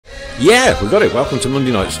Yeah, we got it. Welcome to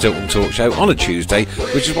Monday night's Tilton Talk Show on a Tuesday,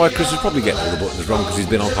 which is why Chris is probably getting all the buttons wrong because he's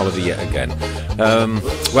been on holiday yet again.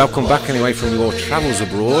 Welcome back anyway from your travels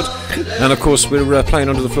abroad. And of course we're playing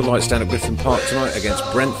under the floodlights down at Griffin Park tonight against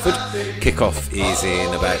Brentford. Kick-off is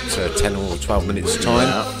in about 10 or 12 minutes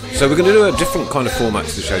time. So we're going to do a different kind of format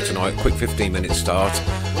to the show tonight. Quick 15-minute start,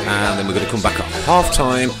 and then we're going to come back at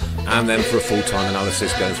half-time, and then for a full-time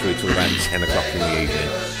analysis going through to around 10 o'clock in the evening.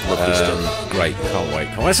 Great, can't wait.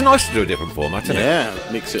 It's nice to do a different format, isn't it? Yeah,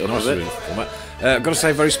 mix it up nice a bit. Got to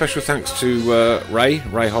say very special thanks to Ray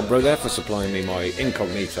Hobro there for supplying me my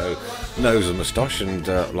incognito nose and moustache and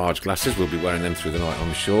large glasses. We'll be wearing them through the night,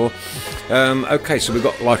 I'm sure. Okay, so we've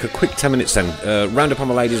got like a quick 10 minutes then. Round up on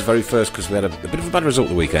the ladies very first because we had a bit of a bad result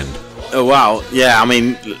the weekend. Oh, wow. Yeah, I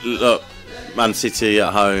mean, look, Man City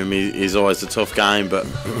at home is always a tough game, but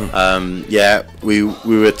yeah, we were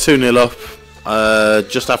 2-0 up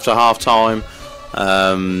just after half time.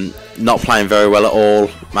 Not playing very well at all.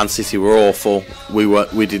 Man City were awful.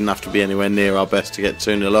 We didn't have to be anywhere near our best to get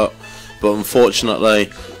 2-0 up, but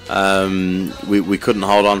unfortunately we couldn't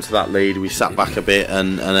hold on to that lead. We sat back a bit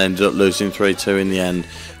and ended up losing 3-2 in the end,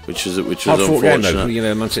 which was unfortunate. Game, though. You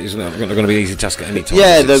know, Man City's not going to be an easy task at any time.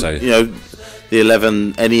 Yeah, you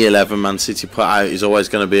know, any 11 Man City put out is always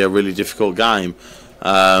going to be a really difficult game.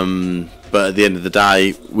 But at the end of the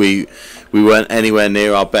day, we weren't anywhere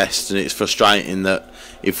near our best, and it's frustrating that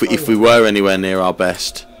if we were anywhere near our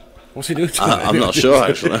best. What's he doing? I'm not sure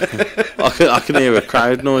actually. I can hear a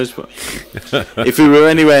crowd noise, but if we were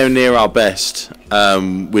anywhere near our best,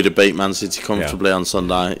 we'd have beat Man City comfortably on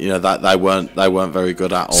Sunday. You know that they weren't very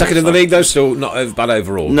good at all. Second in the league though, still not bad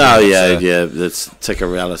overall. No, yeah. Let's take a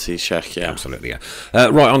reality check. Yeah, absolutely. Yeah.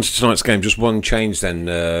 Right, on to tonight's game. Just one change then.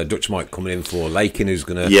 Dutch Mike coming in for Lakin, who's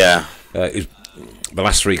going to. Yeah. The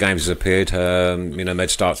last 3 games has appeared. Made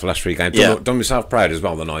starts for the last 3 games. Done myself proud as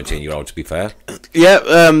well, the 19-year-old, to be fair. Yeah,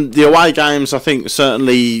 the away games, I think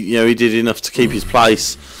certainly he did enough to keep his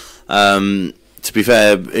place. To be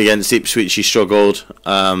fair, against Ipswich he struggled,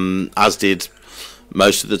 as did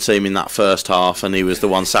most of the team in that first half, and he was the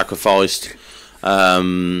one sacrificed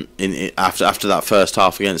after that first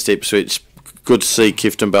half against Ipswich. Good to see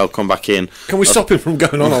Clifton Bell come back in. Can we stop him from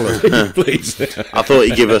going on holiday, please? I thought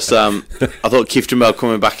he'd give us. I thought Clifton Bell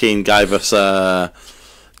coming back in gave us a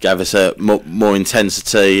more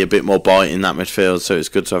intensity, a bit more bite in that midfield. So it's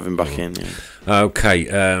good to have him back in. Yeah. Okay,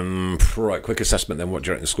 right. Quick assessment then. What do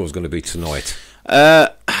you reckon the score's going to be tonight?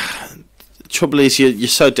 Trouble is, you're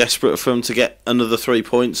so desperate for them to get another 3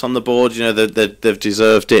 points on the board. You know they've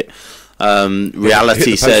deserved it.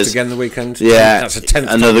 Reality says again the weekend. Yeah, that's a 10th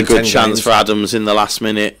another good chance for Adams in the last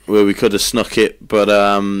minute where we could have snuck it, but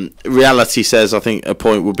reality says I think a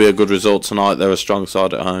point would be a good result tonight. They're a strong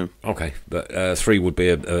side at home. Okay, but 3 would be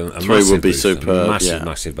a 3 massive would be superb,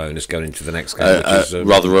 massive bonus going into the next game. Which is,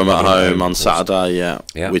 Rotherham at home on Saturday.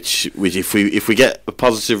 Yeah. Which if we get a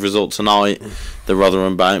positive result tonight, the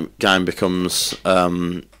Rotherham game becomes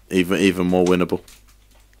even more winnable.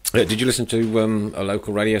 Did you listen to a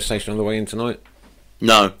local radio station on the way in tonight?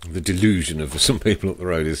 No. The delusion of some people up the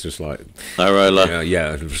road is just like... Oh, really?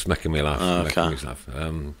 Yeah, just making me laugh. Oh, okay.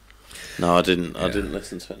 No, I didn't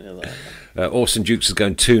listen to any of that. Orson Dukes is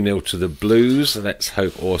going 2-0 to the Blues. Let's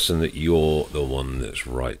hope, Orson, that you're the one that's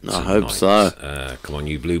right tonight. I hope so. Come on,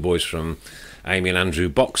 you Blue Boys from Amy and Andrew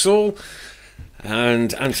Boxall.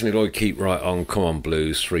 And Anthony Lloyd, keep right on. Come on,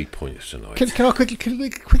 Blues, 3 points tonight. Can I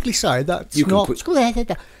quickly say that's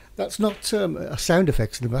that's not a sound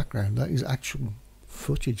effects in the background. That is actual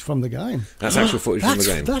footage from the game. That's actual footage from the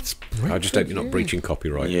game. That's brilliant. I just hope you're not breaching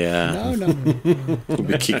copyright. Yeah. No. We'll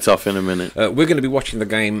be kicked off in a minute. We're going to be watching the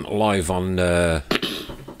game live on Blues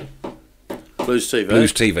TV.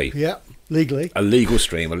 Blues TV. Yeah, legally. A legal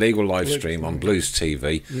stream, a legal live stream on Blues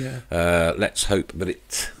TV. Yeah. Let's hope that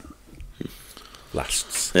it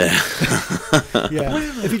lasts. Yeah. Yeah.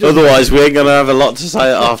 Otherwise, we ain't going to have a lot to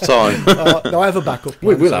say at half time. No, I have a backup.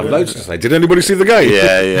 We'll have loads to say. Did anybody see the game?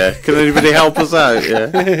 Yeah. Can anybody help us out? Yeah.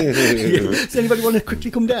 Does anybody want to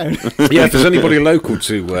quickly come down? Yeah, if there's anybody local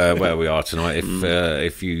to where we are tonight,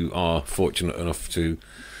 if you are fortunate enough to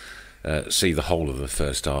see the whole of the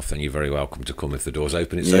first half, then you're very welcome to come. If the door's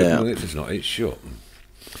open, it's open. If it's not, it's shut.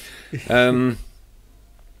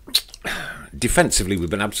 Defensively, we've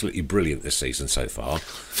been absolutely brilliant this season so far.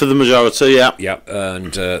 For the majority, yeah. Yeah,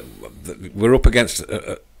 and we're up against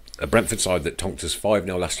a Brentford side that tonked us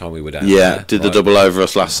 5-0 last time we were down. Yeah, there, did the double over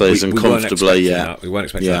us last season comfortably. We weren't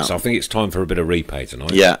expecting that, so I think it's time for a bit of repay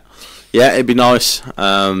tonight. Yeah, it'd be nice.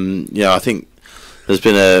 I think there's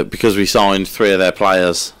been because we signed 3 of their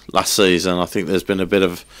players last season. I think there's been a bit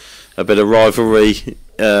of rivalry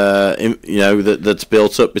that's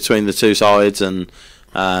built up between the two sides, and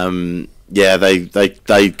they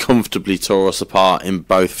comfortably tore us apart in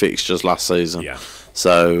both fixtures last season. Yeah.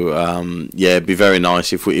 So it'd be very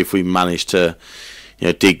nice if we managed to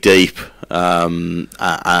dig deep and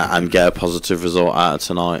get a positive result out of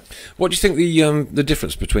tonight. What do you think the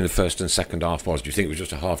difference between the first and second half was? Do you think it was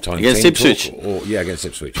just a half-time against Ipswich? Against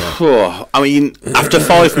Ipswich. Yeah. I mean, after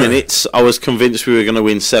 5 minutes, I was convinced we were going to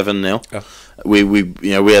win 7-0. Oh. We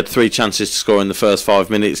had 3 chances to score in the first 5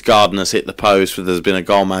 minutes. Gardner's hit the post. There's been a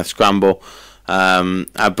goalmouth scramble,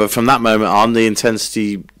 but from that moment on, the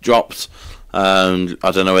intensity dropped. I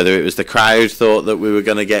don't know whether it was the crowd thought that we were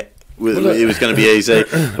going to get. It was going to be easy.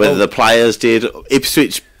 Whether the players did.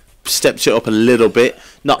 Ipswich stepped it up a little bit.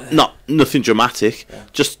 Nothing dramatic.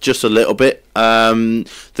 Just a little bit.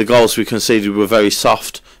 The goals we conceded were very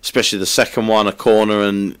soft, especially the second one, a corner,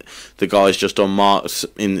 and the guy's just unmarked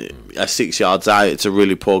in 6 yards out. It's a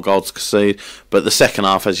really poor goal to concede. But the second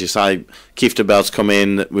half, as you say, Keith DeBell's come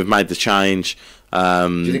in. We've made the change. Do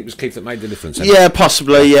you think it was Keith that made the difference? Yeah,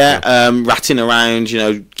 possibly. Yeah, ratting around,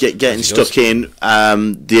 getting stuck in.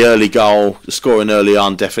 The early goal, scoring early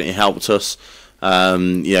on, definitely helped us.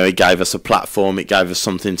 It gave us a platform. It gave us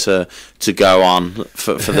something to go on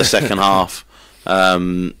for the second half.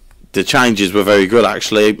 The changes were very good,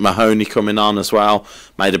 actually. Mahoney coming on as well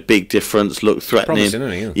made a big difference. Looked threatening. Promising,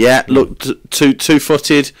 isn't he? Yeah, looked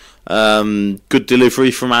two-footed. Good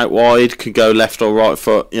delivery from out wide. Could go left or right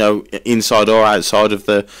foot. Inside or outside of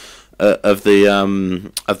the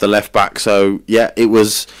left back. So yeah, it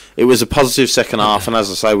was a positive second half. And as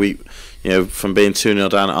I say, we. From being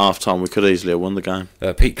 2-0 down at half-time, we could easily have won the game.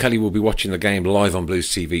 Pete Kelly will be watching the game live on Blues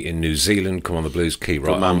TV in New Zealand. Come on, the Blues, keep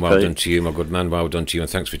right on. Well done to you, my good man. Well done to you,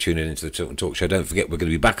 and thanks for tuning into the Tilton Talk Show. Don't forget, we're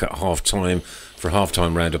going to be back at half-time for a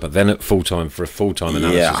half-time roundup, and then at full-time for a full-time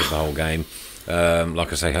analysis of the whole game.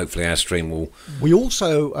 Like I say, hopefully our stream will... We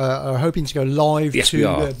also are hoping to go live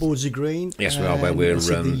to Boards of Green. Yes, we are, where we're...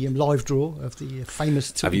 the live draw of the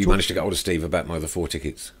famous Tilton Have you Talk. managed to get hold of Steve about my other 4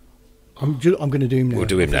 tickets? I'm going to do him now. We'll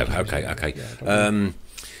do him now. Okay.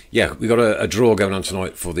 We've got a draw going on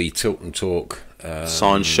tonight for the Tilton Talk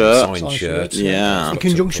signed shirt. In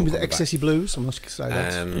conjunction with the Excessi Blues, I must say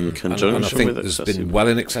that. In conjunction and I think with there's been well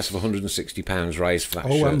in excess of £160 raised for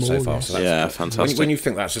that shirt so far. So that's fantastic. When you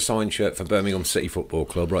think that's a signed shirt for Birmingham City Football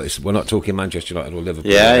Club, right? We're not talking Manchester United or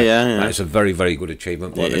Liverpool. Yeah. That is a very, very good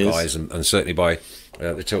achievement by the guys, and certainly by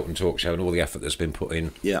the Tilton Talk Show and all the effort that's been put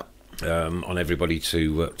in. Yeah. On everybody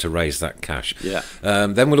to raise that cash. Yeah.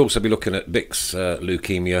 Then we'll also be looking at Bick's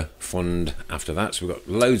Leukemia Fund after that. So we've got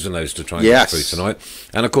loads and loads to try and get through tonight.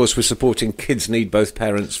 And of course, we're supporting Kids Need Both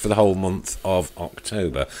Parents for the whole month of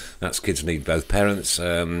October. That's Kids Need Both Parents.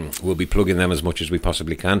 We'll be plugging them as much as we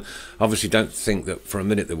possibly can. Obviously, don't think that for a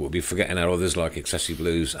minute that we'll be forgetting our others like Excessi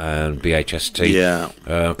Blues and BHST. Yeah.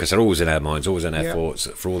 Because they're always in our minds, always in our thoughts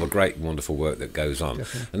for all the great, wonderful work that goes on.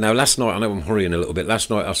 Definitely. And now, last night, I know I'm hurrying a little bit. Last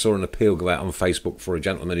night, I saw an appeal go out on Facebook for a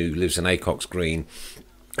gentleman who lives in Acox Green,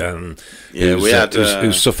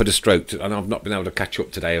 who's suffered a stroke, and I've not been able to catch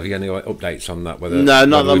up today. Have you any updates on that? No,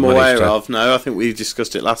 not that I'm aware of. No, I think we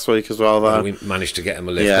discussed it last week as well. Though we managed to get him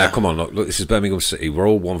a lift. Now, come on, look, this is Birmingham City. We're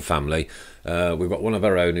all one family. We've got one of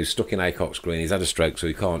our own who's stuck in Acox Green. He's had a stroke, so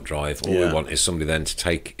he can't drive. All we want is somebody then to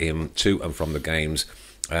take him to and from the games,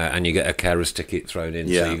 and you get a carer's ticket thrown in,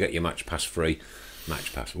 so you get your match pass free.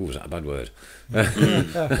 Match pass. Oh, was that a bad word?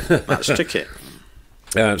 Match ticket.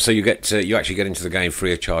 So you actually get into the game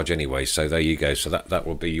free of charge anyway. So there you go. So that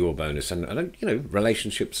will be your bonus. And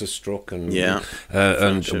relationships are struck, and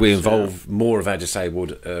we involve more of our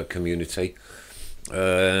disabled community.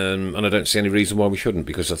 And I don't see any reason why we shouldn't,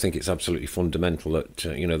 because I think it's absolutely fundamental that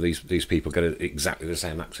these people get exactly the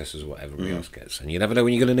same access as what everybody else gets, and you never know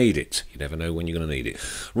when you're going to need it.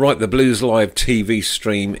 Right, the Blues Live TV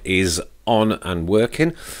stream is on and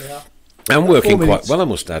working. Yeah. And working quite well, I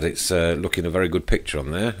must add. It's looking a very good picture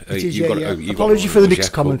on there. It is, Apology for the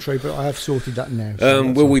mixed commentary, but I have sorted that now.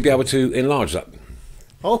 So will we be able to enlarge that?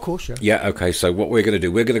 Oh, of course, yeah. Yeah, okay, so what we're going to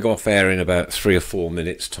do, we're going to go off air in about 3 or 4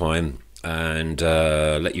 minutes' time, and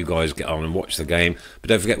let you guys get on and watch the game. But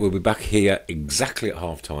don't forget, we'll be back here exactly at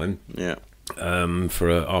half-time. Yeah. For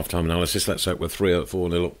a half-time analysis. Let's hope we're 3 or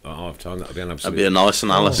 4-0 up at half-time. That'd be an absolute... That'd be a nice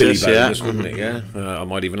analysis, bonus, wouldn't it? Yeah. I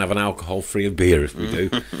might even have an alcohol-free of beer if we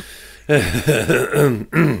do.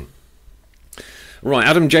 Right,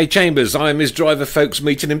 Adam J. Chambers. I am his driver, folks.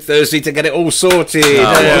 Meeting him Thursday to get it all sorted.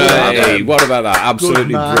 What about that?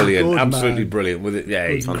 Absolutely brilliant. Absolutely brilliant with it.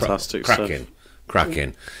 Yeah, fantastic.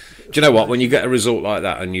 Cracking. Do you know what? When you get a result like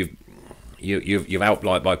that, and you've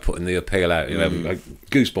outlined by putting the appeal out, you have like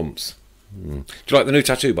goosebumps. Do you like the new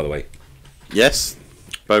tattoo, by the way? Yes.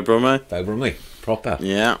 Bo Brummie. Bo Brummie, proper.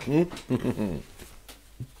 Yeah. You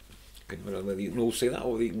can all see that,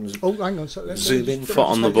 or you can hang on. So zoom in. Foot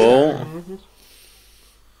on the ball.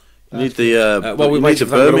 Need the well, we need the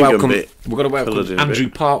Birmingham bit. We're going to welcome Andrew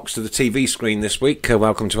Parks to the TV screen this week.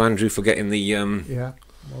 Welcome to Andrew for getting the well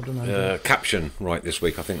done, Andrew. caption right this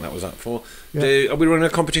week. I think that was that for. Yeah. Are we running a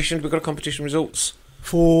competition? We've got a competition results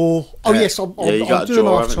Yes, I'll do an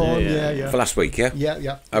half time. Yeah. for last week.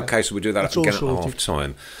 Yeah. Okay, so we do that That's again all at half sorted.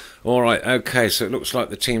 time. All right. Okay, so it looks like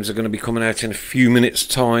the teams are going to be coming out in a few minutes'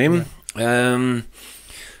 time. Come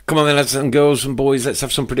on then, lads and girls and boys. Let's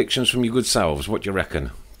have some predictions from your good selves. What do you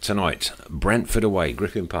reckon? Tonight, Brentford away,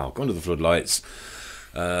 Griffin Park, under the floodlights.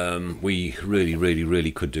 We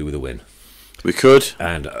really could do with a win. We could,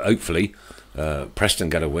 and hopefully Preston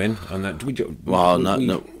get a win. And that we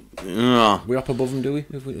up above them, do we?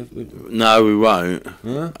 If we no, we won't.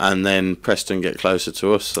 And then Preston get closer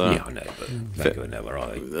to us. So. Yeah, I know, but they're going nowhere,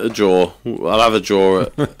 are they? A draw. I'll have a draw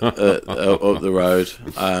up the road.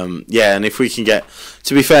 And if we can get,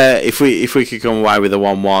 to be fair, if we could come away with a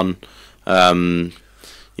 1-1.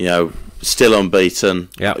 Still unbeaten.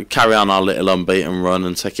 Carry on our little unbeaten run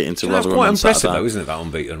and take it into Rotherham. That's quite impressive, though, isn't it? That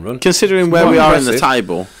unbeaten run, considering where we are in the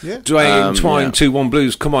table. Dwayne Twine 2-1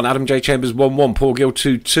 Blues. Come on, Adam J Chambers 1-1. Paul Gill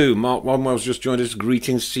 2-2. Mark Wanwell's just joined us.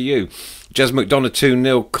 Greetings to you. Jez McDonough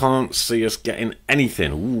 2-0. Can't see us getting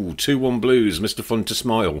anything. Ooh, 2-1 Blues. Mr. Fun to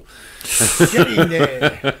Smile. Get in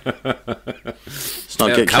there. Let's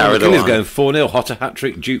not get carried away. He's going 4-0. Hotter hat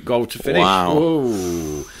trick. Duke goal to finish. Wow.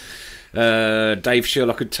 Whoa. Dave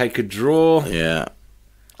Sherlock could take a draw. Yeah,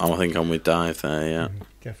 I think I'm with Dave there. Yeah,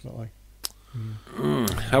 definitely.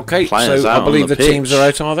 Okay, Players so I believe the pitch. teams are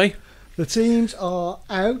out, are they? The teams are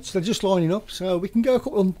out. They're just lining up, so we can go a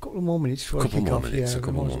couple more minutes before A couple more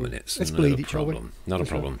off. minutes. Let's bleed each other. Not a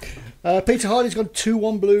problem. Peter Hardy's gone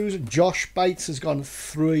 2-1 Blues. Josh Bates has gone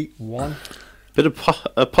 3-1. Bit of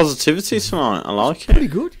positivity tonight. I like it. Pretty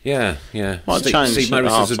good. Yeah. Might change Steve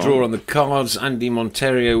Morris has a draw on the cards. Andy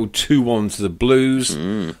Monterio 2-1 to the Blues.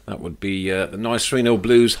 That would be the nice 3-0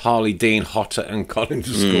 Blues. Harley Dean, Hotter and Collins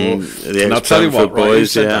to score. And I'll tell you what, right, boys,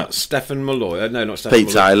 who said that? Stephen Malloy. No, not Stephen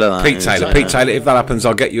Pete Malloy. Taylor. Pete Taylor. If that happens,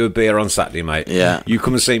 I'll get you a beer on Saturday, mate. Yeah. You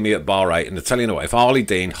come and see me at Bar 8. And I tell you what, if Harley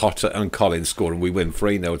Dean, Hotter and Collins score and we win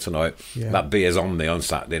 3-0 tonight, that beer's on me on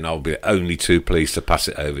Saturday and I'll be only too pleased to pass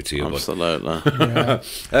it over to you. Absolutely.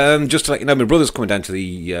 Just to let you know, my brother's coming down to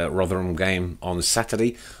the Rotherham game on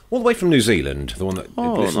Saturday, all the way from New Zealand. The one that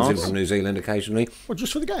listens in from New Zealand occasionally. Well,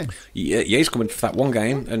 just for the game? Yeah, he's coming for that one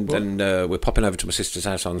game, and then we're popping over to my sister's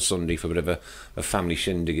house on Sunday for a bit of a family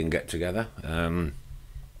shindig and get together.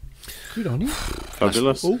 Good on you.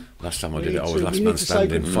 Fabulous. Last time I did it, I was last man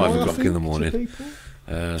standing, 5 o'clock in the morning.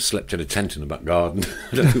 Slept in a tent in the back garden.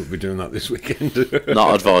 I don't think we'll be doing that this weekend.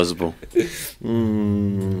 Not advisable.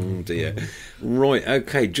 Dear. Right,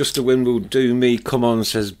 okay, just a win will do me. Come on,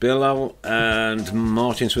 says Bill. And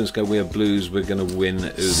Martin Swinsco, we are Blues. We're going to win.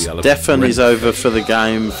 Stefan is over for the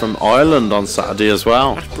game from Ireland on Saturday as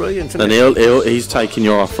well. That's brilliant. And he's taking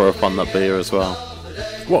your offer up on that beer as well.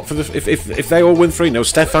 What for if they all win 3-0,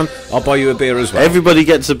 Stefan, I'll buy you a beer as well. Everybody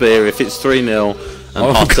gets a beer if it's 3-0.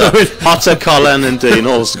 And Hotter, Colin and Dean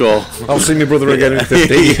all score. I'll see my brother again in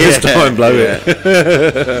 15 years time, blow it.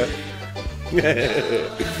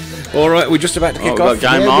 All right, we're just about to kick off.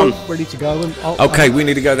 Game on. Ready to go. Okay, we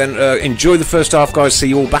need to go then. Enjoy the first half, guys. See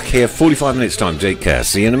you all back here 45 minutes time. Take care.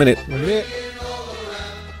 See you in a minute.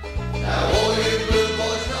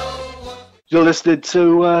 You're listening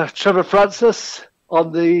to Trevor Francis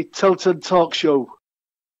on the Tilton Talk Show.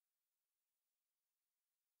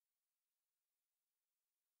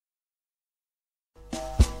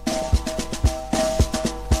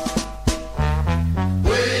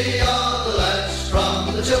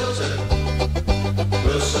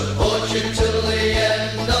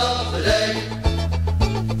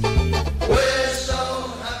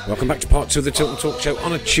 Welcome back to part 2 of the Tilton Talk Show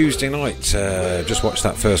on a Tuesday night. Just watched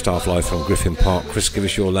that first half live from Griffin Park. Chris, give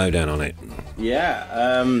us your lowdown on it.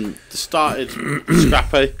 Yeah, started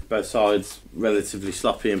scrappy. Both sides relatively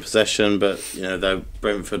sloppy in possession, but though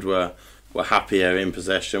Brentford were happier in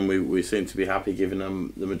possession, we seemed to be happy giving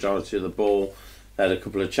them the majority of the ball. They had a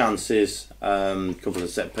couple of chances, a couple of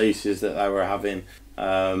set pieces that they were having,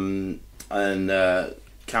 and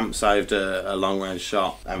Camp saved a long range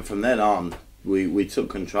shot, and from then on we took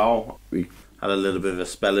control. We had a little bit of a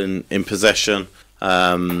spell in possession.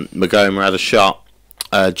 Magoma had a shot.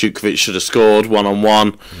 Djukovic should have scored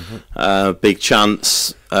 1-on-1. Big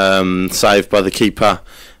chance, saved by the keeper.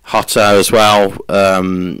 Hotter as well.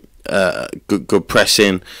 Good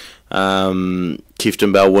pressing.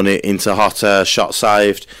 Clifton Bell won it into Hotter, shot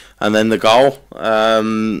saved, and then the goal.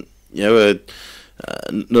 Another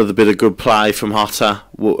bit of good play from Hotter.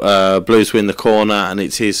 Blues win the corner, and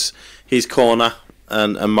it's his corner,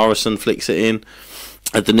 and Morrison flicks it in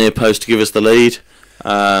at the near post to give us the lead.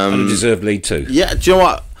 And a deserved lead too. Yeah, do you know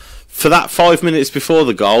what? For that 5 minutes before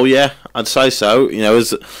the goal, yeah, I'd say so.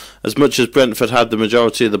 As much as Brentford had the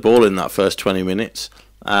majority of the ball in that first 20 minutes,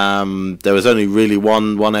 there was only really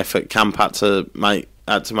one effort. Camp had to make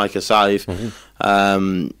a save.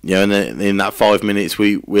 And in that 5 minutes,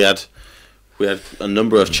 we had a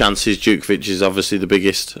number of chances. Djukovic is obviously the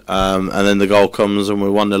biggest, and then the goal comes and we're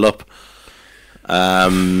 1-0 up.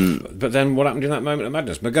 But then what happened in that moment of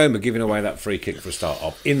madness? Magoma giving away that free kick for a start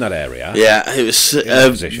off in that area. Yeah, it was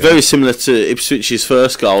very similar to Ipswich's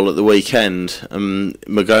first goal at the weekend.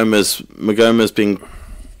 Magoma's been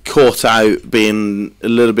caught out being a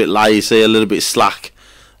little bit lazy, a little bit slack,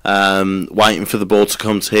 waiting for the ball to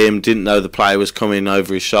come to him. Didn't know the player was coming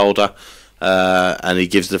over his shoulder, and he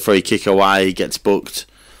gives the free kick away. He gets booked,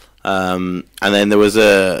 and then there was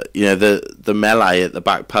the melee at the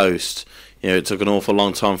back post. It took an awful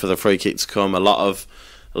long time for the free kick to come. A lot of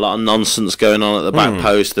nonsense going on at the back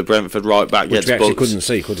post. The Brentford right back gets booked. Which we couldn't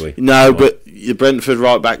see, could we? No, but the Brentford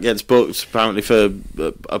right back gets booked apparently for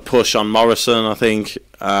a push on Morrison, I think.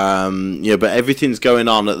 But everything's going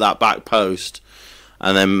on at that back post,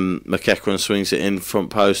 and then McEachran swings it in front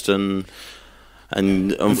post, and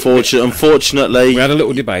unfortunately, we had a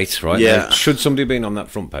little debate, right? Yeah. Should somebody have been on that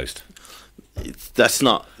front post? That's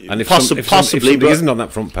not, and if possibly, somebody isn't on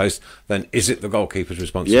that front post, then is it the goalkeeper's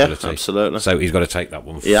responsibility? Yeah, absolutely. So he's got to take that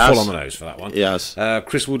one full on the nose for that one. Yes.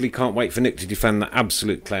 Chris Woodley can't wait for Nick to defend that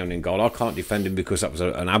absolute clowning goal. I can't defend him because that was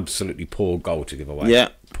an absolutely poor goal to give away. Yeah,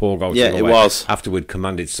 poor goal to give away. It was. After we'd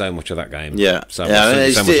commanded so much of that game. Yeah, so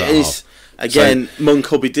much again,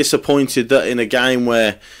 Monk will be disappointed that in a game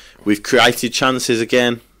where we've created chances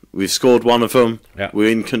again. We've scored one of them. Yeah.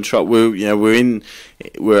 We're in control. We're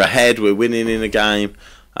ahead. We're winning in a game,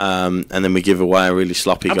 and then we give away a really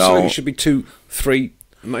sloppy goal. Absolutely, should be 2, 3,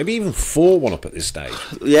 maybe even 4-1 up at this stage.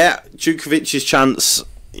 Yeah, Djukovic's chance.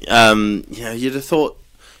 You'd have thought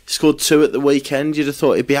he scored 2 at the weekend. You'd have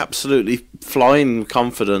thought he'd be absolutely flying with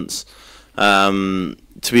confidence. To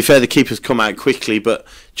be fair, the keeper's come out quickly, but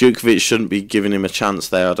Djukovic shouldn't be giving him a chance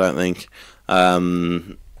there, I don't think.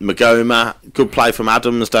 Magoma, good play from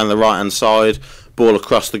Adams down the right hand side, ball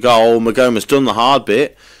across the goal. Magoma's done the hard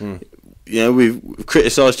bit. We've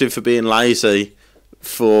criticised him for being lazy,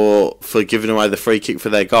 for giving away the free kick for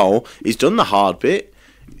their goal. He's done the hard bit.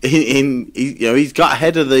 He's got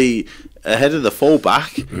ahead of the fullback.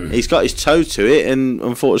 He's got his toe to it, and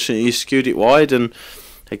unfortunately he's skewed it wide. And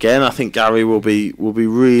again, I think Gary will be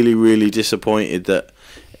really, really disappointed that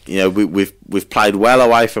we've played well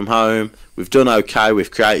away from home. We've done okay. We've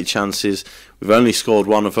created chances. We've only scored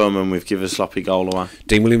one of them, and we've given a sloppy goal away.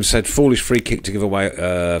 Dean Williams said, "Foolish free kick to give away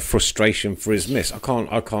frustration for his miss." I can't.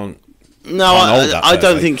 No, I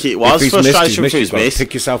don't think it was frustration for his miss.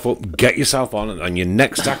 Pick yourself up, get yourself on, and your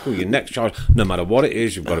next tackle, your next charge, no matter what it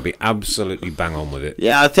is, you've got to be absolutely bang on with it.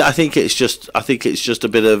 Yeah, I think it's just a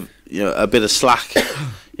bit of slack.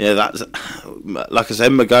 That's like I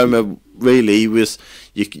said, Magoma really was.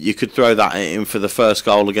 You could throw that at him for the first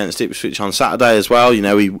goal against Ipswich on Saturday as well.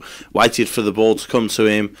 He waited for the ball to come to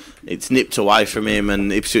him. It's nipped away from him,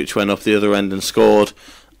 and Ipswich went up the other end and scored.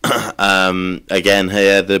 Again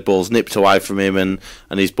here, the ball's nipped away from him, and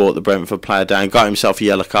he's brought the Brentford player down. Got himself a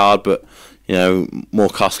yellow card, but more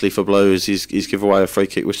costly for Blues. He's given away a free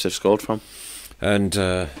kick which they've scored from. And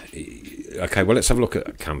okay, well, let's have a look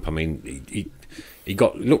at Camp. I mean, he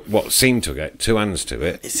got what seemed to get 2 hands to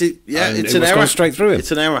it. It's an error. Gone straight through him.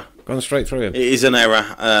 It's an error. Gone straight through him. It is an error.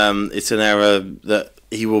 It's an error that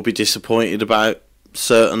he will be disappointed about,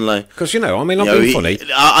 certainly. Because I'm being funny.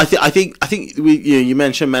 I think you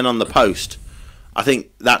mentioned men on the post. I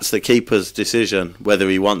think that's the keeper's decision whether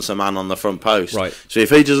he wants a man on the front post. Right. So if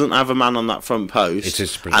he doesn't have a man on that front post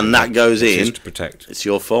and that goes in, to protect. It's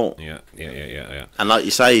your fault. Yeah. And like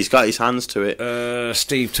you say, he's got his hands to it.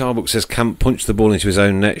 Steve Tarbuck says Camp punched the ball into his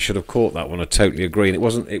own net. Should have caught that one. I totally agree. And it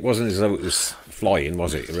wasn't as though it was flying,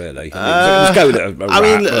 was it? Really? It was going at a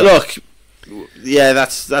rat, look. Yeah,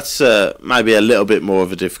 that's maybe a little bit more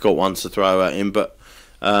of a difficult one to throw at him, but.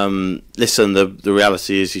 Listen, the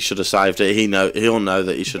reality is he should have saved it. He'll know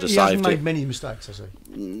that he should have saved it. He hasn't made many mistakes, has he?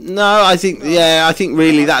 No, I think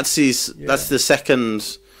really that's the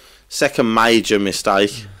second major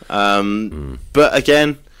mistake. But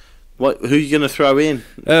again, who are you going to throw in?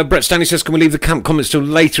 Brett Stanley says, "Can we leave the Camp comments till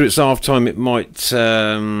later? It's half time. It might."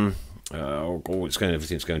 Everything's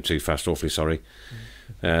going too fast. Awfully sorry.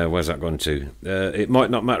 Where's that gone to? It might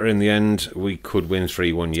not matter in the end. We could win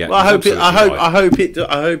 3-1 yet. Well, I hope it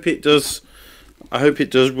does. I hope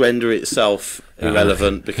it does render itself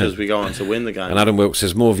irrelevant because we go on to win the game. And Adam Wilkes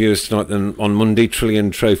says more viewers tonight than on Monday.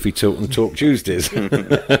 Trillion Trophy Tilton Talk Tuesdays. There's been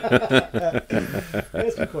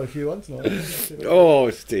quite a few on tonight.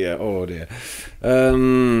 Oh dear.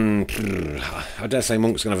 I dare say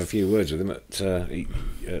Monk's going to have a few words with him at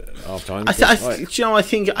half time. I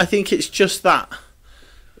think it's just that.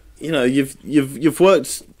 You've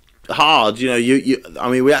worked hard. I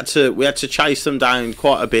mean, we had to chase them down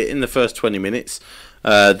quite a bit in the first 20 minutes.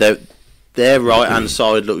 Their right hand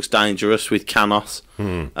side looks dangerous with Canos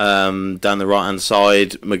down the right hand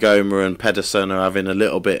side. Magoma and Pedersen are having a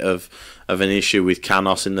little bit of an issue with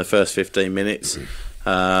Canos in the first 15 minutes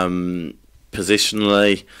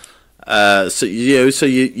positionally. So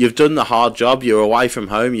you've done the hard job. You're away from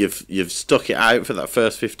home. You've stuck it out for that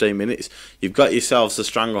first 15 minutes. You've got yourselves a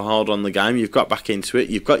stranglehold on the game. You've got back into it.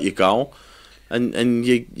 You've got your goal, and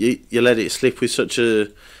you let it slip with such a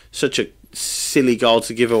silly goal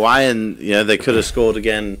to give away. And they could have scored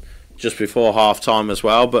again just before half time as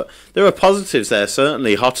well. But there are positives there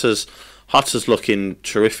certainly. Hotter's looking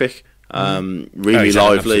terrific. Really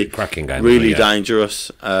lively, cracking game, really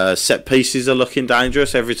dangerous. Set pieces are looking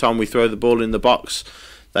dangerous. Every time we throw the ball in the box,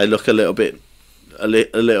 they look a little bit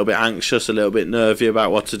anxious, a little bit nervy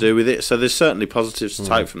about what to do with it. So there's certainly positives to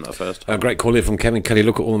take from that first. A great call here from Kevin Kelly.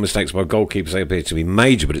 Look at all the mistakes by goalkeepers. They appear to be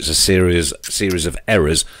major, but it's a series of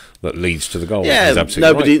errors that leads to the goal. Yeah,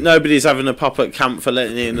 nobody's having a pop at camp for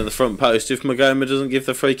letting it into the front post if Magoma doesn't give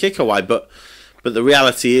the free kick away. But the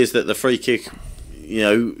reality is that the free kick,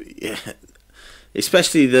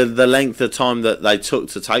 especially the length of time that they took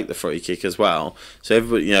to take the free kick as well. So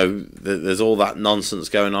everybody, there's all that nonsense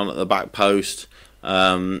going on at the back post,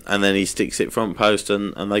 and then he sticks it front post,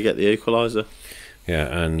 and they get the equaliser.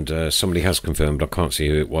 Yeah, and somebody has confirmed, I can't see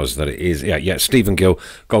who it was, that it is. Yeah, Stephen Gill,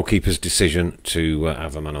 goalkeeper's decision to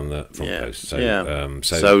have a man on the front post. So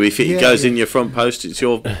if it goes in your front post, it's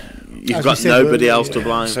you've got nobody else to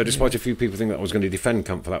blame. So despite a few people think that I was going to defend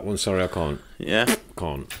Camp for that one, sorry, I can't. Yeah.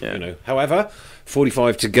 Can't. Yeah. However,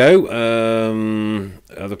 45 to go.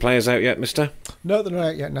 Are the players out yet, mister? No, they're not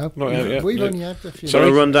out yet, no. Not out yet. We've only had a few. So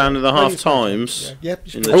a run down to the half times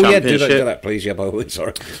in the Championship. Do that, please. Yeah, by the way,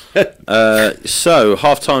 sorry. So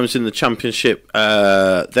half times in the Championship.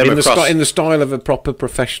 In the style of a proper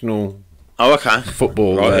professional. Oh, okay.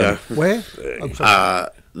 Football. Right, Where?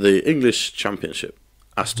 The English Championship.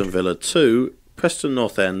 Aston Villa 2, Preston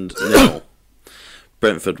North End 0,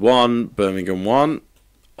 Brentford 1, Birmingham 1,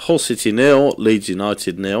 Hull City 0, Leeds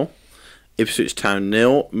United 0, Ipswich Town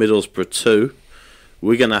 0, Middlesbrough 2,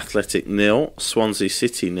 Wigan Athletic 0, Swansea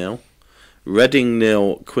City 0, Reading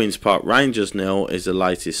 0, Queen's Park Rangers 0 is the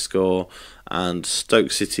latest score, and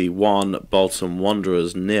Stoke City 1, Bolton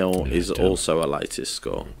Wanderers 0 is also a latest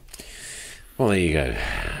score. Well, there you go.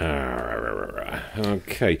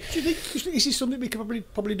 Okay. Do you think this is something we can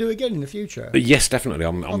probably do again in the future? Yes, definitely.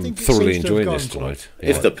 I'm thoroughly enjoying this tonight.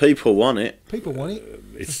 If the people want it. People want it.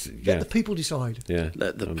 Let the people decide. Yeah.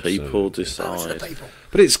 Let the people decide.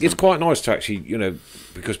 But it's quite nice to actually,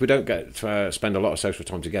 because we don't get to spend a lot of social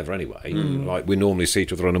time together anyway. Like we normally see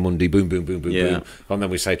each other on a Monday, boom, boom, boom, boom, boom, and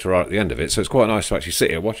then we say to her at the end of it. So it's quite nice to actually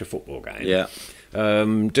sit here, watch a football game. Yeah.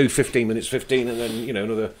 Do 15 minutes, 15, and then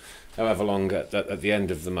another however long at the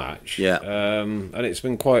end of the match. Yeah. And it's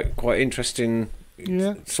been quite interesting.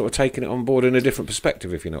 Yeah. Sort of taking it on board in a different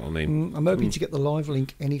perspective, if you know what I mean. I'm hoping to get the live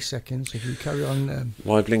link any second, so if you carry on.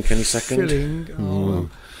 Live link any second. Filling.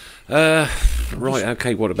 Right.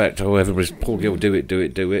 Okay. What about everybody's Paul Gill? Do it.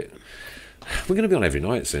 We're going to be on every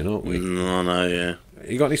night soon, aren't we? No. Yeah.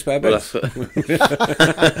 You got any spare beds? Those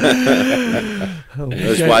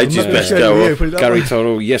wages best go up. Gary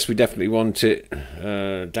Torrell, yes, we definitely want it.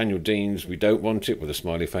 Daniel Deans, we don't want it, with a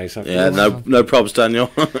smiley face. Yeah, no probs, Daniel.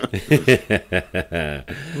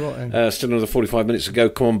 Still another 45 minutes to go.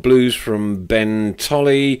 Come on, Blues from Ben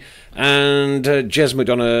Tolley. And Jez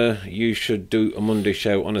McDonough, you should do a Monday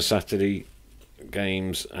show on a Saturday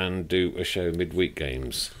games and do a show midweek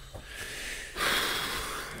games.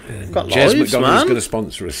 Jez McDonald's going to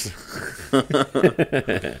sponsor us.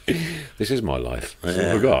 This is my life. That's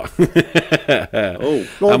all we got.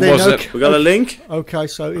 We got a link. Okay,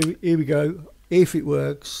 so here we go. If it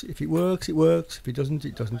works, it works. If it doesn't,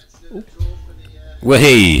 it doesn't. Oh. Well,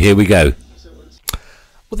 here we go.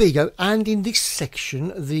 Well, there you go. And in this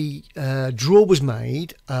section, the draw was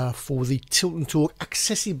made for the Tilton Talk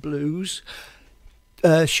Excessive Blues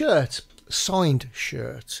shirt, signed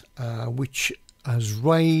shirt, which has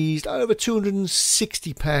raised over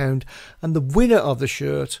 £260, and the winner of the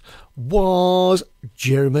shirt was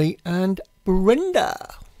Jeremy and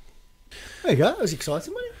Brenda. There you go. That was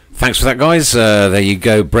exciting, wasn't it? Thanks for that, guys. There you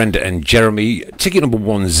go, Brenda and Jeremy. Ticket number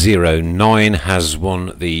 109 has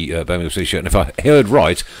won the Birmingham City shirt. And if I heard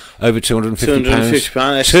right, over £250.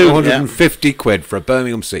 £250 for a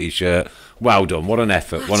Birmingham City shirt. Well done. What an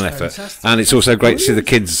effort. What an effort. Fantastic. And it's also great to see the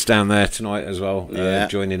kids down there tonight as well,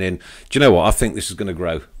 joining in. Do you know what? I think this is going to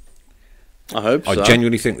grow. I hope so. I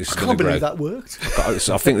genuinely think this is going to grow. I can't believe that worked.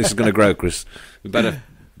 I think this is going to grow, Chris. We better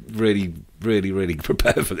really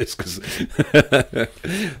prepare for this, because this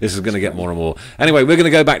is going to get more and more. Anyway, we're going to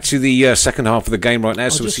go back to the second half of the game right now,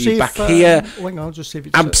 so we'll see you back here. I'll just see if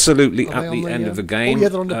it's absolutely at the end of the game. Oh, yeah,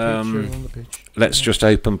 they're on the pitch. On the pitch. Let's just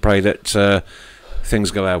hope and pray that things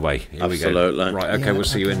go our way. Here Absolutely. We go. Right, okay, we'll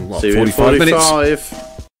see you in, see 45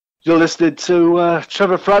 minutes? You're listening to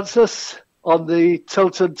Trevor Francis on the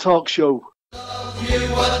Tilton Talk Show. Love you,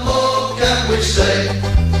 what more can we say?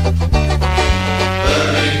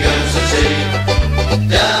 Birmingham City,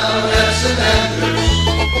 down at St Andrews,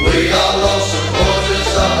 we are lost supporters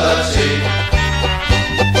of our team.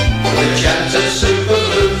 We chant a super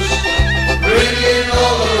blues, ringing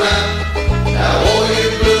all around. Now all you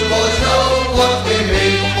blue boys know what we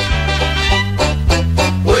mean.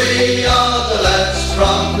 We are the lads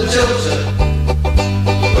from the Tilton,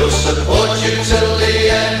 we'll support you till the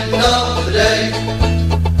end of the day.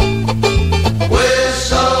 We're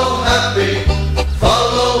so happy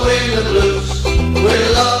following the blues. We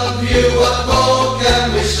love you, what more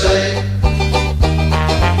can we say?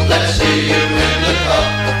 Let's see you in the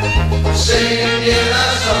cup, singing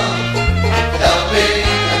our song, helping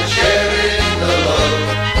and sharing the load.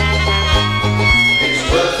 It's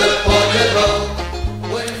worth a pocket roll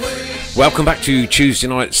when we... Welcome back to Tuesday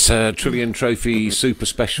night's Trillion Trophy Super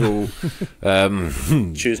Special.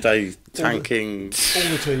 Tuesday tanking. All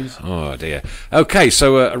the teas. Oh dear. Okay,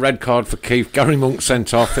 so a red card for Keith. Gary Monk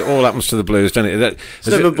sent off. It all happens to the Blues, doesn't it? It's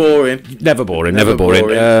never boring. Never boring. Never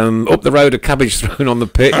boring. Up the road, a cabbage thrown on the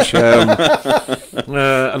pitch, and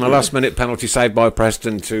a last-minute penalty saved by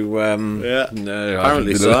Preston to.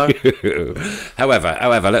 Apparently so.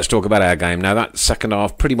 However, let's talk about our game now. That second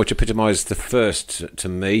half pretty much epitomised the first to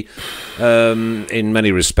me, in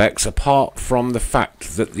many respects, apart from the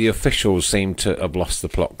fact that the officials seemed to have lost the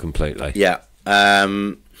plot completely. Yeah.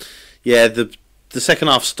 The second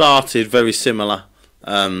half started very similar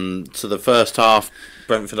to the first half.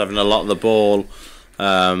 Brentford having a lot of the ball,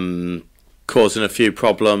 causing a few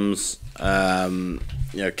problems.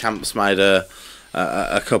 Camps made a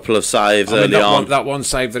couple of saves early on. That one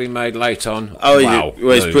save that he made late on. Oh, wow.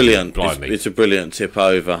 It's brilliant. It's a brilliant tip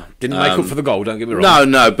over. Didn't make up for the goal, don't get me wrong.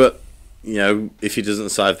 No, but if he doesn't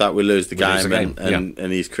save that, we lose the game.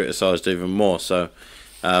 And he's criticised even more. So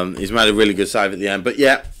he's made a really good save at the end. But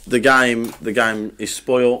yeah, the game is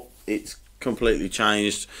spoiled. It's completely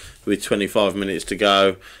changed with 25 minutes to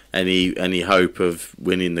go. Any hope of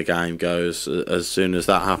winning the game goes as soon as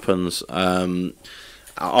that happens.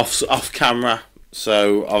 Off camera,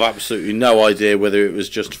 so I've absolutely no idea whether it was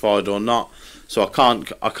justified or not. So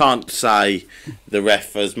I can't say the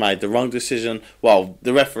ref has made the wrong decision. Well,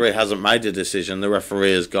 the referee hasn't made a decision. The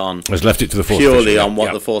referee has left it to the fourth purely official, on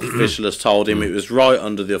what the fourth official has told him. It was right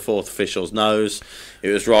under the fourth official's nose.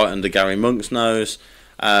 It was right under Gary Monk's nose.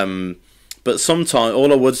 But sometimes,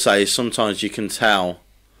 all I would say is sometimes you can tell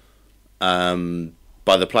by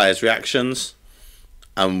the players' reactions,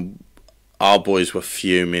 and our boys were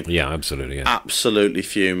fuming. Yeah, absolutely. Yeah. Absolutely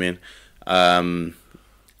fuming.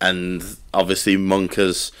 And obviously Monk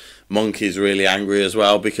is really angry as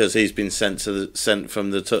well, because he's been sent from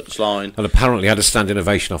the touchline. And apparently had a standing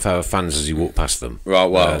ovation off our fans as he walked past them. Right,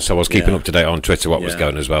 well. So I was keeping up to date on Twitter what was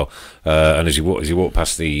going as well. And as he walked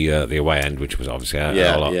past the away end, which was obviously our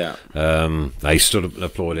lot, they stood up and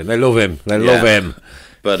applauded. They love him. Love him.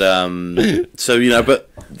 But but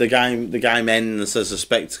the game ends as a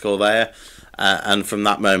spectacle there, and from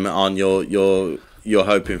that moment on, you're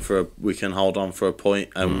hoping we can hold on for a point,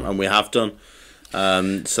 and we have done.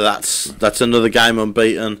 So that's another game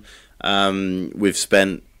unbeaten. We've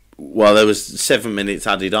spent there was 7 minutes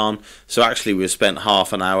added on, so actually we've spent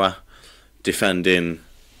half an hour defending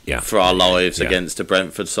for our lives against the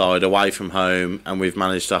Brentford side away from home, and we've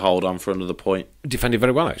managed to hold on for another point. Defended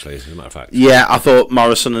very well, actually, as a matter of fact. Yeah, I thought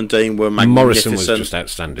Morrison and Dean were magnificent. Morrison was just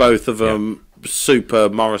outstanding. Both of them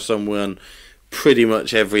superb. Morrison won pretty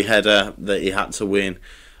much every header that he had to win.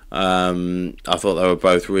 I thought they were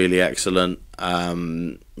both really excellent.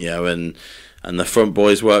 And the front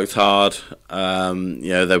boys worked hard.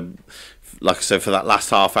 They, like I said, for that last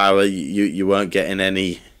half hour, you weren't getting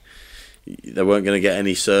any they weren't going to get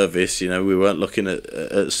any service. You know, we weren't looking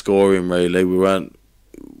at scoring really. We weren't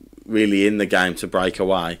really in the game to break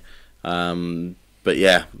away. But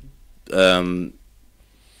yeah, the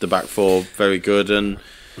back four very good, and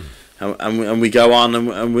we go on,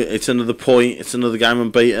 and it's another point. It's another game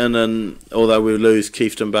unbeaten, and although we lose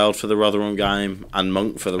Keefton Beld for the Rotherham game and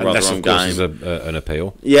Monk for the Rotherham game, unless of course is an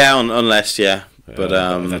appeal. Yeah, unless but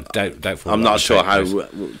doubtful. I'm not sure how,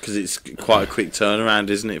 because it's quite a quick turnaround,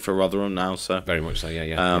 isn't it, for Rotherham now? So very much so.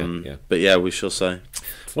 Yeah. But yeah, we shall say.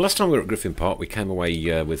 Well, last time we were at Griffin Park, we came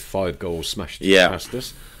away with 5 goals smashed past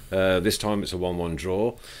us. This time it's a 1-1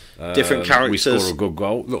 draw. Different characters. We score a good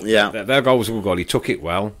goal. Look, their goal was a good goal. He took it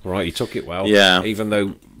well, right? He took it well. Yeah. Even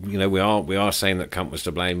though we are saying that Camp was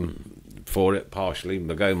to blame for it partially.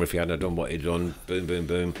 Magoma, if he hadn't done what he'd done, boom, boom,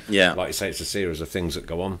 boom. Yeah. Like you say, it's a series of things that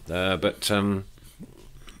go on. But to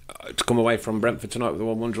come away from Brentford tonight with a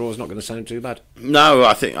 1-1 draw is not going to sound too bad. No,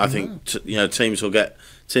 I think teams will get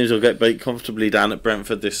beat comfortably down at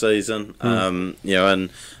Brentford this season. And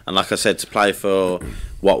like I said, to play for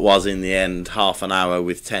what was in the end half an hour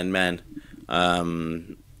with 10 men,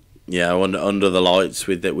 under the lights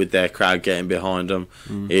with their crowd getting behind them,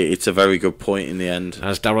 it's a very good point in the end.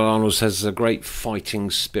 As Darryl Arnold says, a great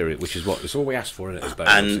fighting spirit, which is it's all we asked for in it.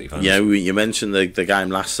 And you mentioned the game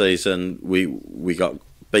last season. We got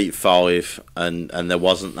beat 5, and there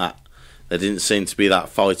wasn't that. There didn't seem to be that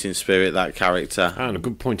fighting spirit, that character. And a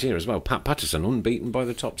good point here as well. Pat Patterson unbeaten by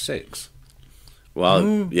the top 6.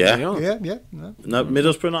 Well, Yeah. No,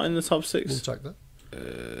 Middlesbrough not in the top 6. We'll take that.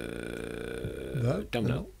 Don't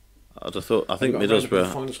know. I think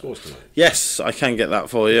Middlesbrough. Final scores tonight. Yes, I can get that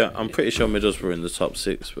for you. I'm pretty sure Middlesbrough are in the top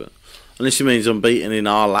 6, but unless he means unbeaten in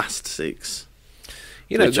our last 6.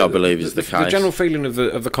 Which I believe is the case. The general feeling of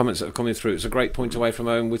the comments that are coming through, it's a great point away from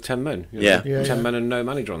home with 10 men. 10 men and no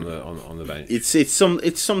manager on the bench.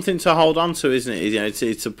 It's something to hold on to, isn't it?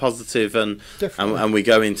 It's a positive, and we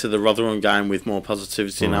go into the Rotherham game with more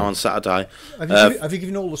positivity now on Saturday. Have you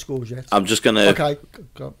given all the scores yet? I'm just going to... Okay.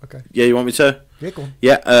 Yeah, you want me to? Yeah, go on.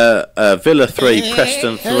 Yeah, Villa 3,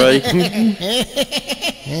 Preston 3.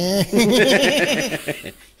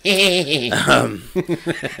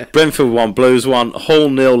 Brentford 1, Blues 1, Hull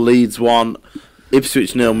 0, Leeds 1,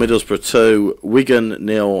 Ipswich 0, Middlesbrough 2, Wigan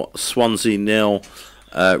 0, Swansea 0,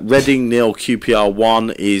 Reading 0, QPR 1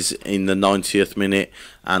 is in the 90th minute,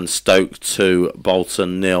 and Stoke 2,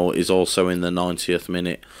 Bolton 0 is also in the 90th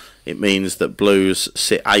minute. It means that Blues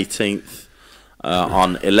sit 18th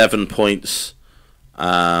on 11 points.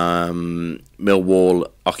 Millwall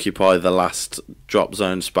occupy the last drop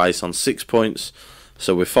zone space on 6 points.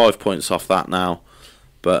 So we're 5 points off that now.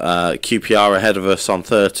 But QPR ahead of us on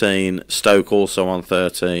 13. Stoke also on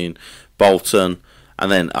 13. Bolton.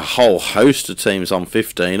 And then a whole host of teams on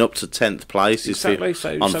 15. Up to 10th place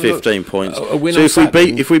on 15 points. So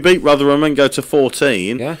if we beat Rotherham and go to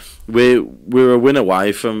 14, we're a win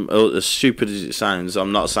away from, as stupid as it sounds,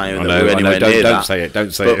 I'm not saying that we're anywhere near that.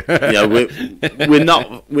 Don't say it.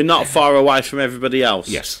 We're not far away from everybody else.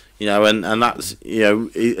 Yes. And that's,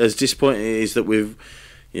 as disappointing it is that we've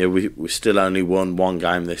still only won one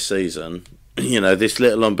game this season. This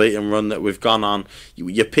little unbeaten run that we've gone on,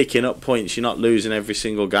 you're picking up points. You're not losing every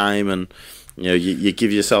single game, and you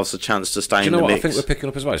give yourselves a chance to stay in the mix. What I think we're picking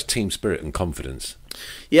up as well is team spirit and confidence.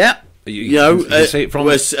 Yeah, you see it from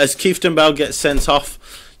as Keefton Bell gets sent off,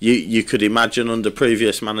 you could imagine under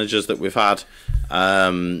previous managers that we've had,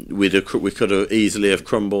 we could have easily have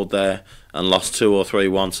crumbled there and lost 2 or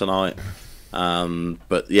 3-1 tonight.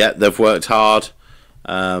 But yeah, they've worked hard.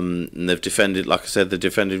 And they've defended, like I said,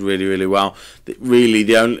 really, really well.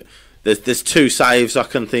 There's 2 saves I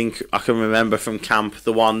can remember from camp.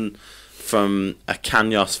 The one from a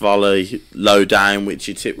Kanyos volley low down, which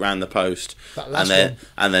he tipped round the post,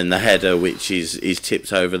 and then the header, which is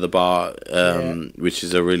tipped over the bar, which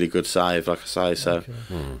is a really good save, like I say. So,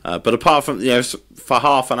 but apart from for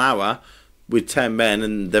half an hour with 10 men,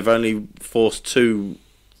 and they've only forced 2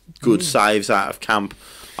 good saves out of camp.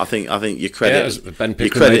 I think you credit Ben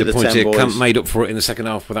Pickard made a point here. Camp made up for it in the second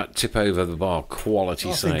half with that tip over the bar.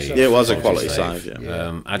 Quality save. So. Yeah, it was a quality save.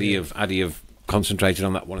 Addy have concentrated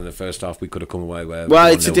on that one in the first half. We could have come away where.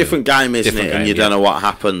 Well, it's a different game, isn't it? And you don't know what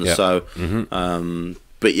happens. Yeah. So,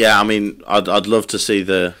 but yeah, I mean, I'd love to see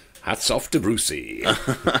the. Hats off to Brucey. I'd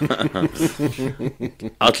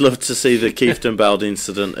love to see the Keefton Beld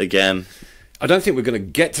incident again. I don't think we're going to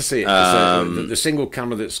get to see it. The single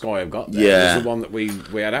camera that Sky have got there was the one that we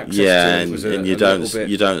had access to. And you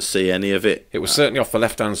don't see any of it. It was certainly off the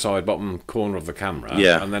left-hand side bottom corner of the camera.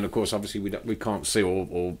 Yeah. And then, of course, obviously we can't see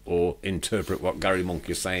or interpret what Gary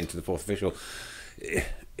Monk is saying to the 4th official.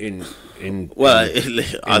 Well,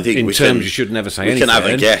 I think in we terms can, you should never say we anything. can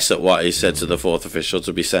have a guess at what he said to the fourth official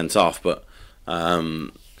to be sent off, but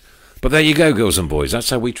But there you go, girls and boys. That's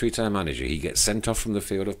how we treat our manager. He gets sent off from the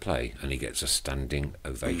field of play, and he gets a standing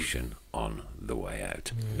ovation on the way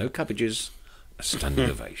out. No cabbages, a standing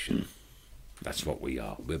ovation. That's what we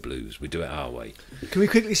are. We're Blues. We do it our way. Can we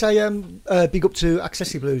quickly say big up to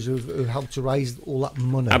Accessi Blues who helped to raise all that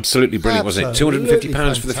money? Absolutely brilliant, wasn't it?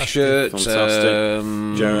 £250 for the shirt.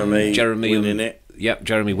 Fantastic. Jeremy winning it. Yep,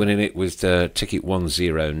 Jeremy winning it with ticket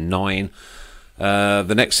 109.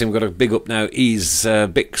 The next thing we've got to big up now is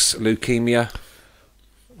Bix Leukemia.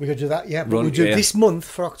 We're going to do that, yeah. But Run, we'll do yeah. this month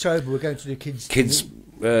for October. We're going to do kids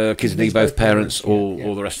Need Both Parents.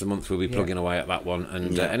 All the rest of the month we'll be Yeah. plugging away at that one.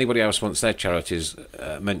 And anybody else wants their charities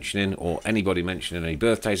mentioning, or anybody mentioning any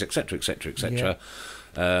birthdays, etc., etc., etc.,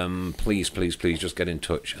 please just get in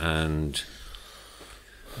touch and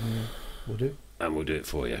We'll do. And we'll do it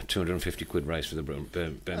for you. £250 raise for the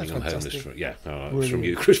Birmingham Homeless. fantastic. It's from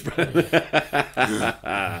you, Chris Brown.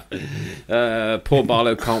 Paul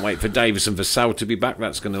Barlow can't wait for Davis and for Sal to be back.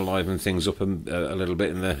 That's going to liven things up a little bit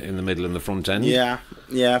in the middle and the front end.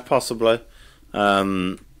 Yeah, possibly.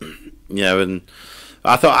 And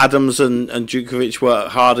I thought Adams and Djukovic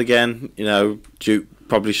worked hard again. You know, Duke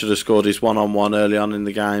probably should have scored his one-on-one early on in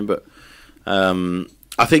the game, but I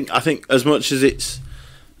think as much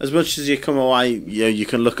as you come away, you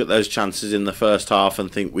can look at those chances in the first half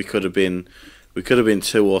and think we could have been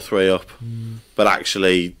 2 or 3 up. But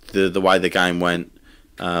actually, the way the game went,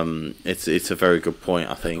 it's a very good point.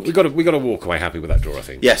 I think we got to walk away happy with that draw. I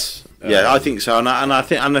think. Yes, I think so, and I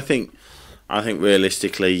think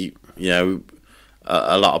realistically,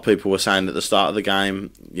 a lot of people were saying at the start of the game,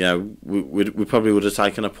 we probably would have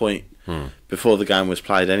taken a point before the game was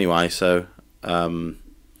played anyway. So.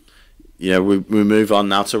 We move on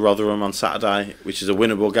now to Rotherham on Saturday, which is a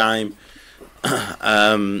winnable game.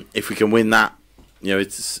 If we can win that,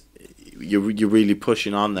 you're really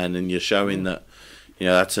pushing on then, and you're showing that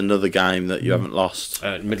that's another game that you haven't lost.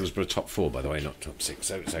 Middlesbrough top 4, by the way, not top 6.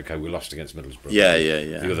 So it's okay. We lost against Middlesbrough. Yeah.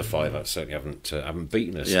 The other 5 certainly haven't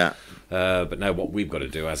beaten us. Yeah. But now what we've got to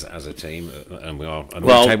do as a team, and we are a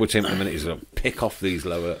table team at the minute, is to pick off these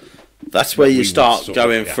lower. That's where you start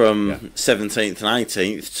going from 17th and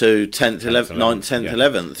 18th to 10th, 11th, 9th, 10th,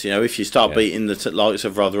 11th. If you start beating the likes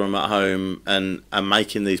of Rotherham at home and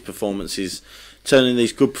making these performances, turning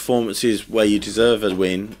these good performances where you deserve a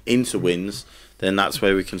win into wins, then that's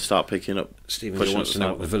where we can start picking up. Stephen wants to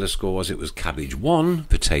know what the Villa score was. It was Cabbage 1,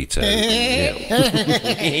 Potato 0.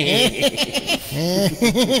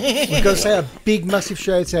 We've got to say a big, massive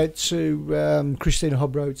shout out to Christina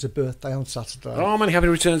Hobro. It's her birthday on Saturday. Oh, many happy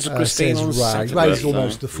returns to Christine on Saturday. Ray's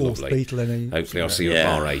almost the 4th Beatle. Hopefully I'll see you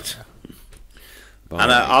at Bar 8.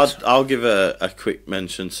 And I'll give a quick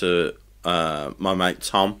mention to my mate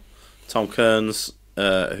Tom Kearns,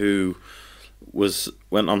 who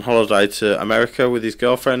went on holiday to America with his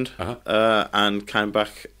girlfriend and came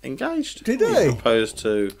back engaged. Did he? Proposed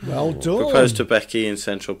to Becky in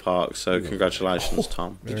Central Park. So congratulations,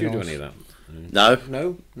 Tom. Did you do any of that?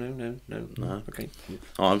 No. Okay.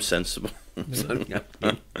 Oh, I'm sensible.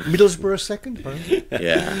 Middlesbrough second, apparently.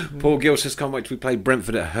 Yeah. Paul Gill says, can't wait till we play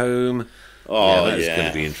Brentford at home. Oh, that's going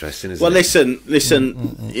to be interesting, isn't well, it?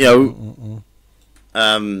 listen.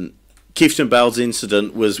 Keefton Bell's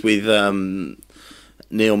incident was with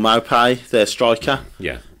Neil Maupay, their striker.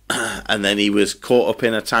 Yeah. And then he was caught up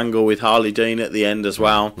in a tangle with Harley Dean at the end as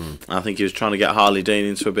well. I think he was trying to get Harley Dean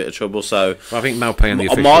into a bit of trouble. So I think Maupay and the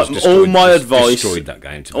officials destroyed that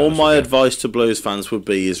game. Advice to Blues fans would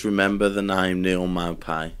be is remember the name Neil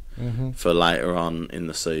Maupay for later on in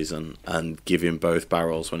the season and give him both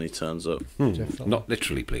barrels when he turns up. Not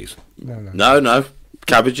literally, please. No.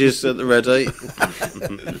 Cabbages at the ready.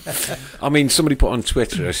 I mean, somebody put on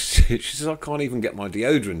Twitter, she says, I can't even get my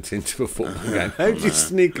deodorant into a football game. How do you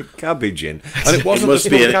sneak a cabbage in? And it wasn't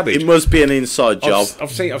cabbage. It must be an inside job.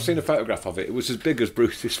 I've seen a photograph of it. It was as big as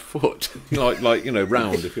Bruce's foot, like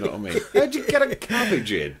round, if you know what I mean. How'd you get a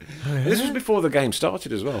cabbage in? This was before the game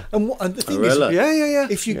started as well. And the thing is,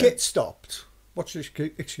 if you get stopped, what's your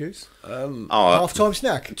excuse? Half-time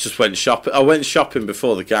snack. Just went shopping. I went shopping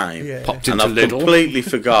before the game. Yeah. Popped and into I Lidl. Completely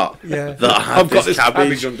forgot that I've got this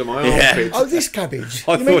cabbage under my armpit. Oh, this cabbage.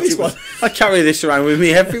 I You mean thought this it was. one? I carry this around with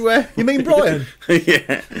me everywhere. You mean Brian?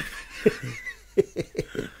 Yeah.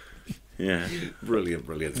 Yeah. Brilliant.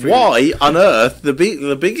 Why on earth, the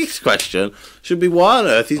biggest question should be why on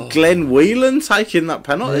earth is Glenn Whelan taking that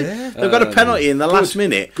penalty? Yeah. They've got a penalty in the last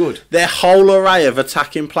minute. Good. Their whole array of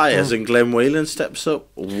attacking players and Glenn Whelan steps up.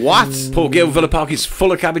 What? Paul Gill, Villa Park is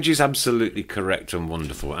full of cabbages. Absolutely correct and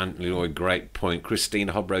wonderful. Anthony Lloyd, great point.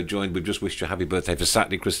 Christina Hobro joined. We've just wished you a happy birthday for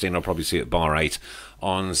Saturday. Christina, I'll probably see you at Bar 8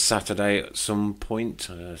 on Saturday at some point.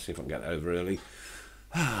 See if I can get over early.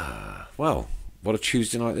 Well, what a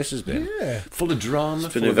Tuesday night this has been. Yeah. Full of drama,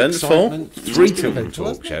 been full of eventful. excitement. 3 Tilton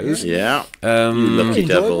talk shows. Yeah. You lucky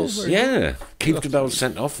devils. Yeah. Keith Bell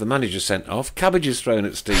sent off, the manager sent off, cabbages thrown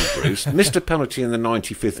at Steve Bruce, missed a penalty in the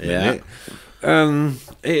 95th minute.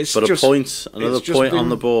 It's But just, a point, another it's just point been- on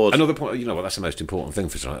the board. Another point, you know what, that's the most important thing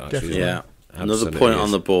for tonight, actually. isn't it? Yeah. Another Absolutely point is.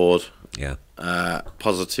 on the board. Yeah.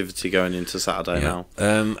 Positivity going into Saturday now.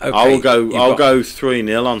 Okay, I'll go. you've I'll got- go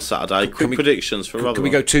 3-0 on Saturday. Quick we- predictions for Rotherham. Can we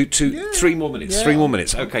go three more minutes? Yeah. 3 more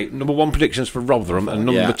minutes. Okay, number 1 predictions for Rotherham, and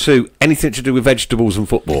number Yeah. 2 anything to do with vegetables and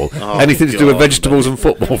football. Oh, anything to do with God. vegetables and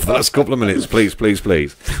football for the last couple of minutes, please.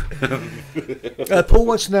 Paul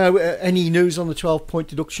wants to know any news on the 12-point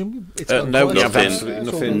deduction. It's gone No, quite we have Nothing. absolutely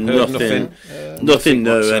That's all. nothing. Nothing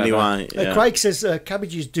new whatsoever. anyway. Yeah. Craig says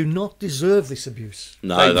cabbages do not deserve this abuse.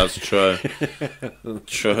 No, that's true.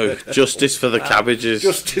 True. Justice for the cabbages.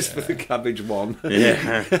 Justice for the cabbage one.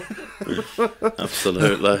 Yeah.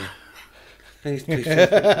 Absolutely.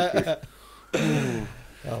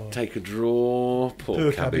 Take a draw. Poor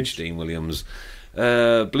Poor cabbage, cabbage. Dean Williams.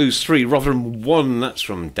 Blues 3, Rotherham 1. That's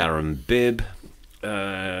from Darren Bibb.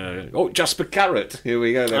 Jasper Carrot. Here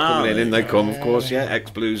we go. They're coming in. They come, of course. Yeah,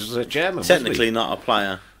 ex-Blues chairman. wasn't he? Technically not a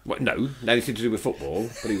player. Well, no, anything to do with football,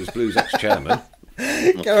 but he was Blues ex-chairman.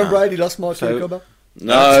 Karen Brady lost my So- cover.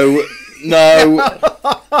 No. Dean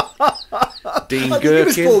I think it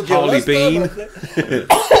was Gherkin, Paul Gill Harley last time, Bean. I think.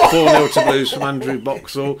 4-0 to Blues from Andrew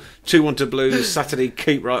Boxall. 2-1 to Blues. Saturday,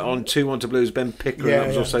 keep right on. 2-1 to Blues. Ben Pickering. Yeah, That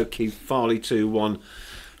was yeah. also Keith Farley. 2-1.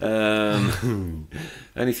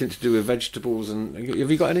 Anything to do with vegetables? And have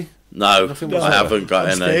you got any? No, Nothing I whatsoever. haven't got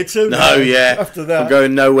I'm any. scared to No, now, yeah. after that. I'm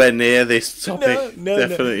going nowhere near this topic. No.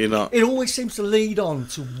 Definitely not. It always seems to lead on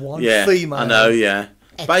to one Yeah, female. I know. Yeah.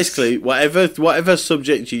 Basically, whatever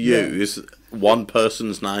subject you use, one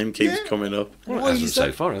person's name keeps coming up. Well, it Why hasn't is so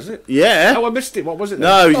that? far, has it? Yeah. Oh, I missed it. What was it?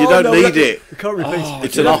 No, you don't no, need it. We can't repeat it.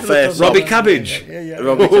 It's an off-air Robbie song. Cabbage. Yeah.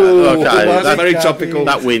 Robbie Oh, okay, that's that- very topical.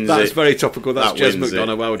 that wins That's it. very topical. That's That Jez wins it.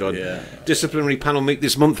 McDonough. Well done. Yeah. Disciplinary panel meet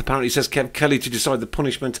this month. Apparently, says Kev Kelly to decide the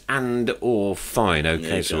punishment and or fine.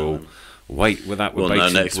 Okay, Yeah, so go we'll on. wait with that. With We'll know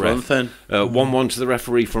bated next breath. month then. 1-1 to the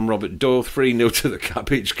referee from Robert Doyle. 3-0 to the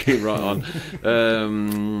Cabbage. Keep right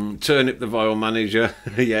on. Turnip, the vile manager.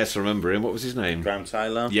 Yes, I remember him. What was his name? Graham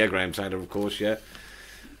Taylor. Yeah, Graham Taylor, of course. Yeah.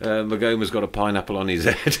 Magoma's got a pineapple on his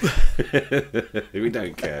head. We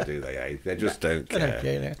don't care, do they? Eh? They just don't I care. don't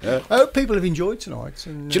care now. I hope people have enjoyed tonight.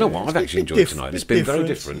 And, Do you know what? it's I've been actually a bit enjoyed diff- tonight. It's bit been very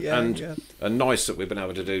different. different and nice that we've been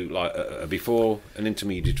able to do like a before, an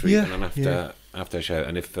intermediate treatment, and after a show.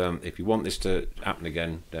 And if you want this to happen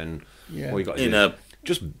again, then Yeah. all you got to In do a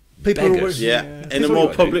just People beg are us. always- Yeah, Yeah. in a That's more all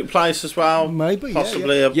you public place as well. Maybe,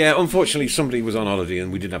 possibly Yeah, unfortunately, somebody was on holiday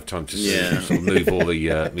and we didn't have time to Yeah. sort of move all the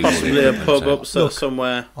possibly a equipment pub out. up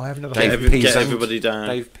somewhere. I have another. Dave Get Peasant. everybody down.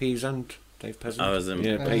 Dave Peasant. Dave Peasant. Oh, is him?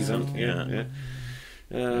 Yeah, Peasant. Yeah.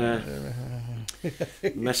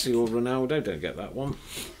 Messi or Ronaldo? Don't get that one.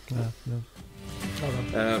 No.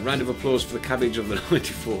 Round of applause for the Cabbage of the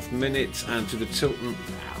 94th minute, and to the Tilton.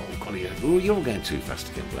 Oh, golly, you're all going too fast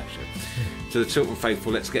again, bless you. To the Tilton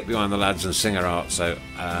faithful, let's get behind the lads and sing our hearts out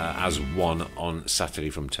as one on Saturday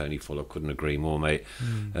from Tony Fuller. Couldn't agree more, mate.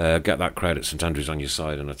 Get that crowd at St Andrews on your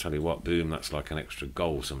side, and I tell you what, boom, that's like an extra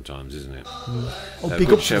goal sometimes, isn't it? Big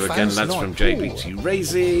Good up to show the again, fans lads, tonight. from JBT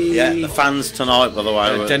Razy. Yeah, the fans tonight, by the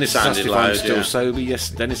way. were Dennis has asked sounded if I'm loud, still yeah. sober. Yes,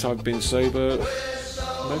 Dennis, I've been sober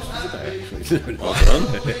most of the day, actually. Well done.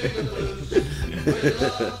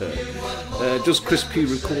 Does Chris Pugh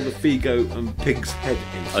recall the Figo and Pig's Head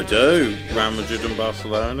I incident? do. Real Madrid and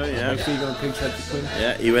Barcelona, No yeah. Figo and Pig's Head between?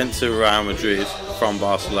 Yeah, he went to Real Madrid from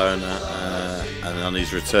Barcelona, and on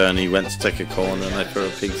his return, he went to take a corner and they threw a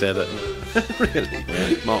pig's head at him.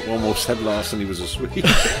 Really? Mark One said last and he was a Swede.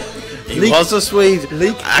 He was a Swede.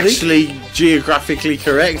 Leak. Actually, geographically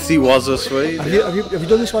correct, he was a Swede. Have you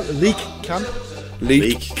done this one? The Leak Camp?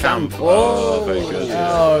 League Camp. Oh, very good.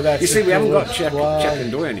 Oh, that's You see, a we haven't good got Check one.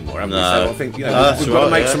 and Doy anymore, haven't we? No. So I think, No, we've that's got to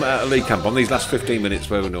right, make yeah. something out of League Camp on these last 15 minutes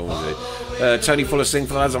where we normally do. Tony Fuller Sing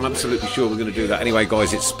for the lads, I'm absolutely sure we're going to do that. Anyway,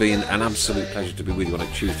 guys, it's been an absolute pleasure to be with you on a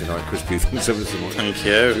Tuesday night. Chris Pugh, thanks ever so much. Thank For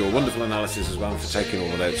you. your wonderful analysis as well, for taking all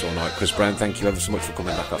the notes all night. Chris Brown, thank you ever so much for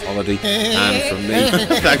coming back off holiday. And from me,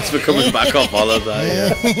 Thanks for coming back off holiday.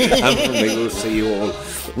 and from me, we'll see you all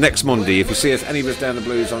next Monday. If you see us, any of us down the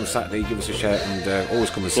Blues on Saturday, give us a shout and always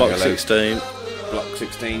come and say Block hello. 16. Block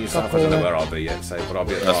 16 yourself. I don't know where I'll be yet, so but I'll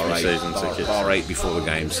be at That's bar my 8. season tickets. Bar 8 before the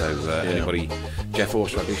game. So anybody, Jeff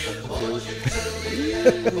Horseradish,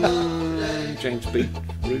 James Beat,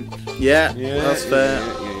 Root. Yeah, that's fair.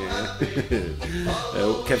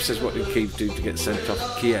 Kev says, what did Kiev do to get sent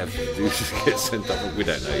off? Kiev do to get sent off? We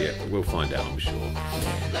don't know yet, but we'll find out, I'm sure.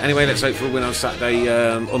 Anyway, let's hope for a win on Saturday.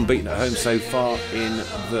 Unbeaten at home so far in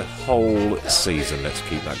the whole season. Let's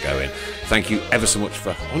keep that going. Thank you ever so much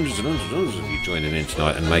for hundreds and hundreds and hundreds of you joining in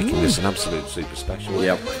tonight and making this an absolute super special.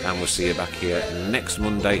 Yep. And we'll see you back here next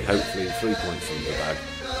Monday, hopefully 3 points in the bag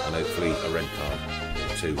and hopefully a red card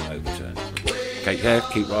or 2 overturned. Take care,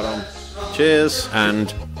 keep right on, Cheers.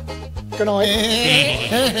 and Good night.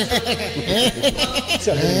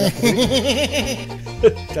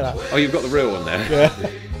 oh, you've got the real one there. Yeah.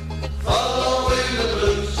 Following the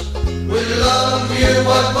blues, we love you,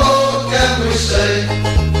 what more can we say?